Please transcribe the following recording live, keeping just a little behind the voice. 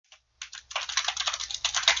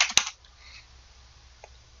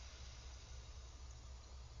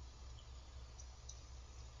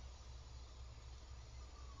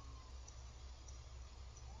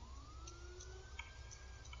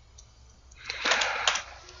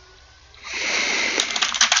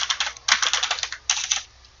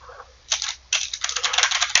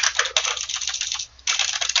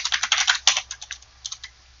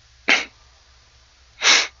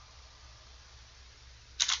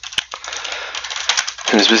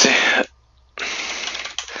He's busy.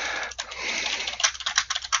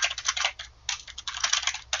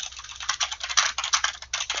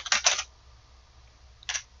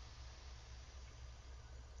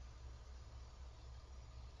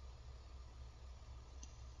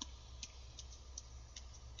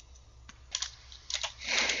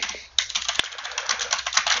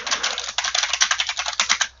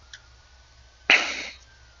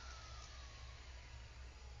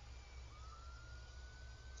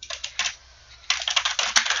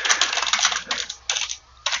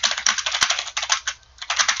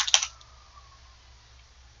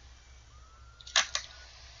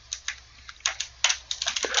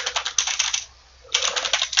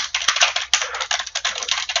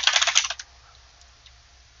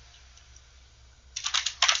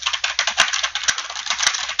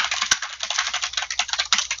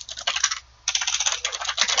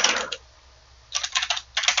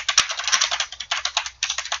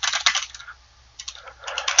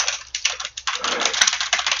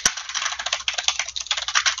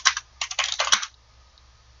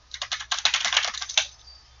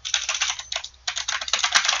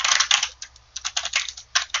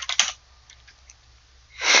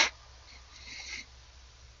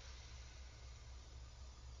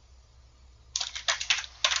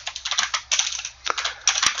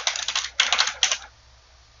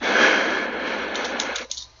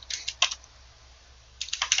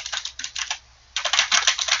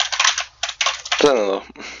 I don't know.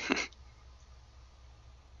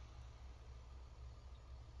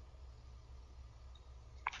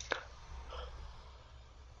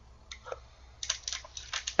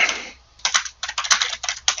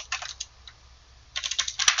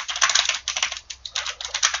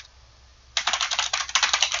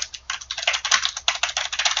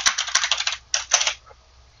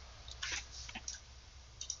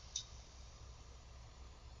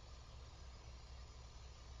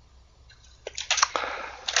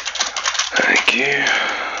 Thank you.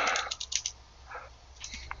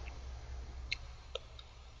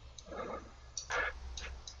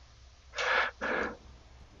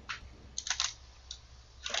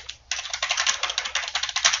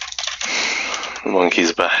 The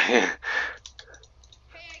monkey's back. Hey,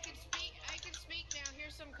 I can speak now.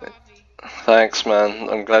 Here's some coffee. Thanks, man.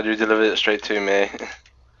 I'm glad you delivered it straight to me.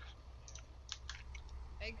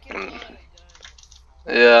 I can call it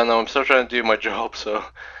done. Yeah, no, I'm still trying to do my job, so.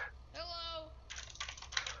 Hello?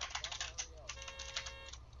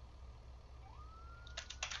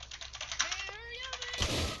 Man, hurry up, man!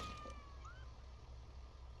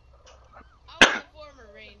 I was a former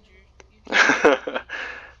ranger. You can't me.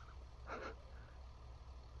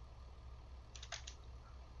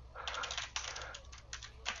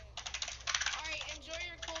 Alright, enjoy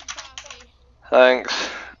your cold coffee. Thanks.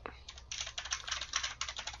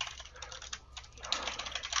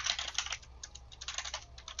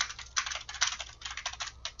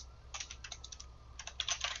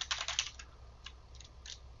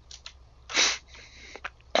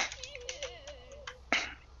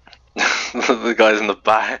 The guys in the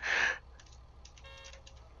back.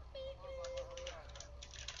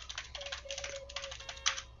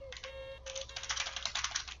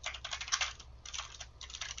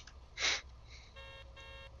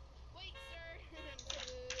 Wait, sir.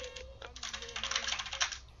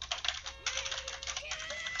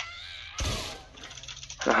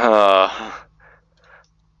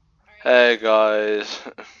 Hey guys.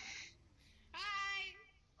 Hi!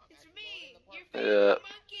 It's me, your Yeah. favorite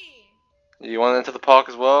monkey! You want into the park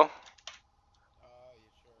as well?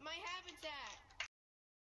 My habitat!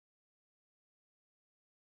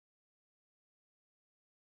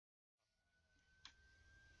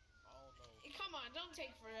 Hey, come on, don't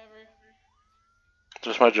take forever.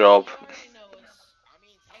 Just my job. You already know us.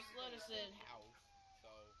 Just let us in.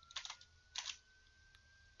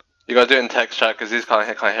 You gotta do it in text chat because these can't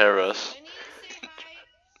hear us. I need to say hi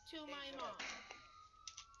to my mom.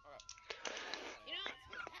 You know,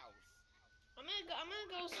 I'm gonna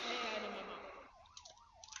go say hi to my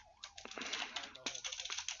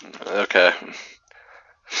mom. Okay.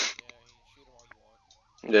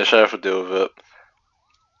 Yeah, Sheriff will deal with it.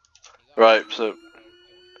 Right, so.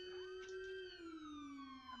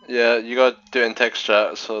 Yeah, you gotta do it in text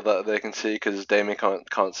chat so that they can see because Damien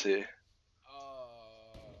can't see.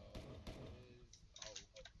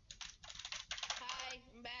 Hi,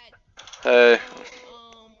 I'm back. Hey.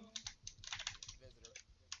 So,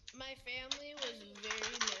 my family was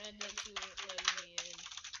very mad that you weren't letting me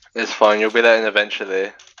in. It's fine, you'll be let in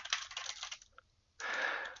eventually.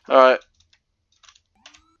 Alright.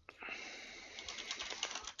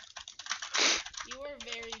 You were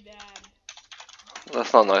very bad.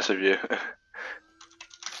 That's not nice of you.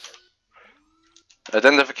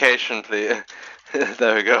 Identification, please.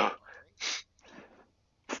 There we go.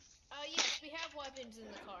 Yes, we have weapons in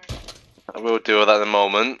the car. I will deal with that in a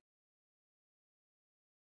moment.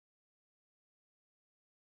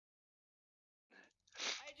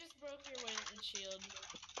 I just broke your windshield.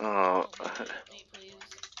 Oh. Don't do it, me, please.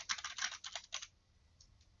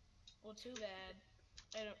 Well, too bad.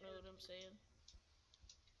 I don't know what I'm saying.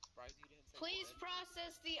 Please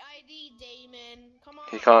process the ID, Damon. Come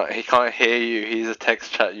on. He can't hear you. He's a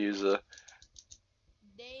text chat user.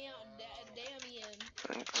 Damn Ian.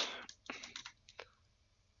 Thanks.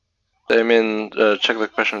 Damien, check the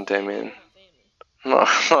question, Damien. No,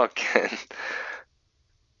 not again.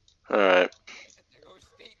 Alright.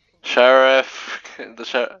 Sheriff. The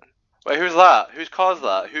sheriff. Wait, who's that? Whose car's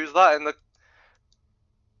that? Who's that in the.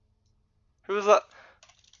 Who's that?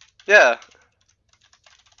 Yeah.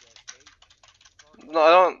 No, I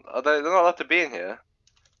don't. They're not allowed to be in here.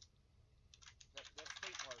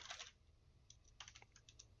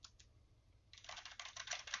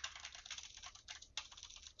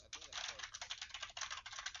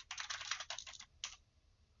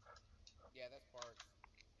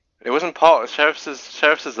 It wasn't part. Sheriff's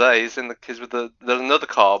is there. He's with the. There's another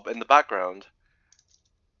car in the background.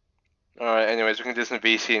 All right. Anyways, we can do some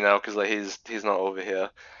VC now because like he's not over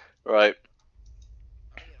here. Right.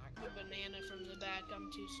 A banana from the back.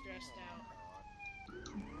 I'm too stressed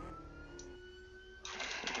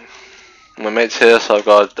out. My mate's here, so I've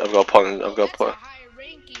got a point. I've got a point. High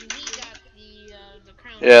ranking. He got the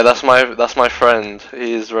crown. Yeah, that's my friend.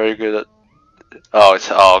 He's very good at.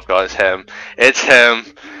 Oh god, it's him. It's him.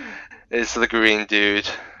 It's the green dude.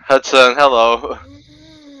 Hudson, hello.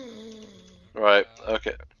 Right.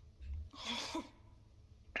 Okay.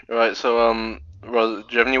 Right. So Ros,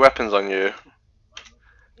 do you have any weapons on you?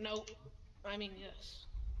 Nope. I mean yes.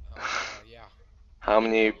 Yeah. How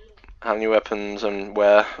many weapons and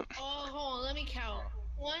where? Oh, hold on. Let me count.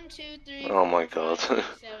 1, 2, 3, Oh 4, my 5, god. 6, 7,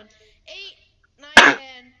 8, 9, 10,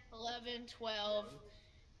 11, 12,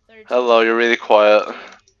 13. Hello, you're really quiet.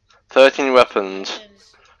 13 weapons.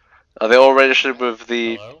 Are they all registered with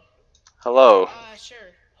the? Hello? Hello. Sure.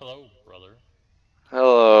 Hello, brother.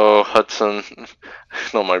 Hello, Hudson.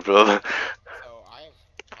 Not my brother. So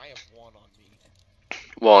I have one on me.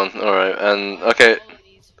 One. All right. And okay.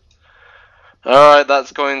 All right.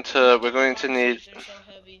 That's going to. We're going to need.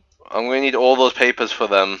 I'm going to need all those papers for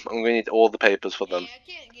them. I'm going to need all the papers for them. Hey,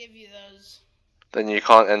 I can't give you those. Then you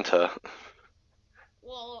can't enter.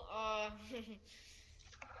 Well,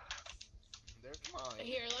 There's mine.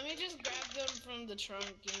 here, let me just grab them from the trunk,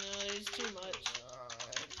 you know, there's too much.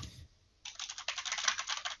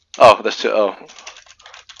 Oh, there's two. Oh. Alright,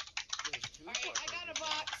 I got a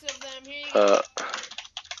box of them, here you go.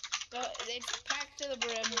 It's packed to the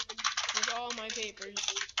brim with all my papers.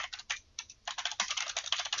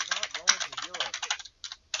 We're not going to Europe.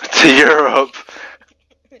 To Europe.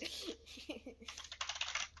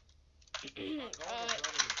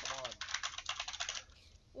 Come on.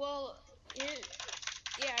 Well,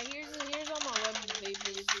 here's all my web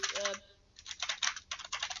papers.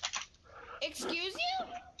 Excuse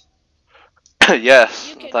you? Yes.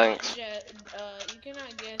 You cannot Thanks. you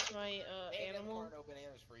cannot guess my animal. No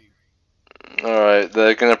bananas for you. All right.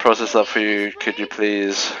 They're gonna process that for you. Could you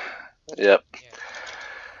please? Yep. Yeah.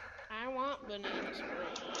 I want banana spray.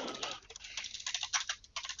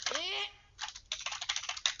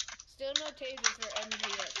 Still no taser for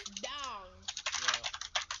MGS. Down. Yeah.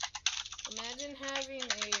 Imagine having a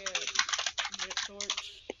drip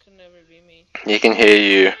torch. Could never be me. He can hear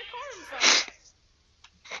you.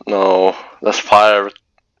 No, that's fire. Oh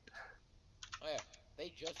yeah.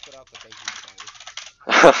 They just put out the baking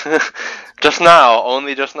powder. Just now.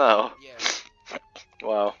 Only just now. Yeah.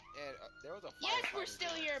 Wow. And there was a Yes, we're firefighter still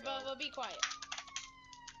there, here, so- Bubba. Be quiet.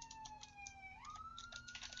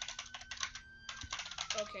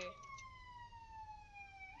 Okay.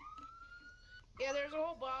 Yeah, there's a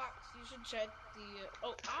whole box. You should check the.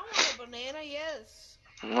 Oh, I want a banana. Yes.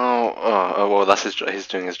 No. Oh well, that's his. He's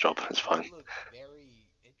doing his job. It's fine. You look very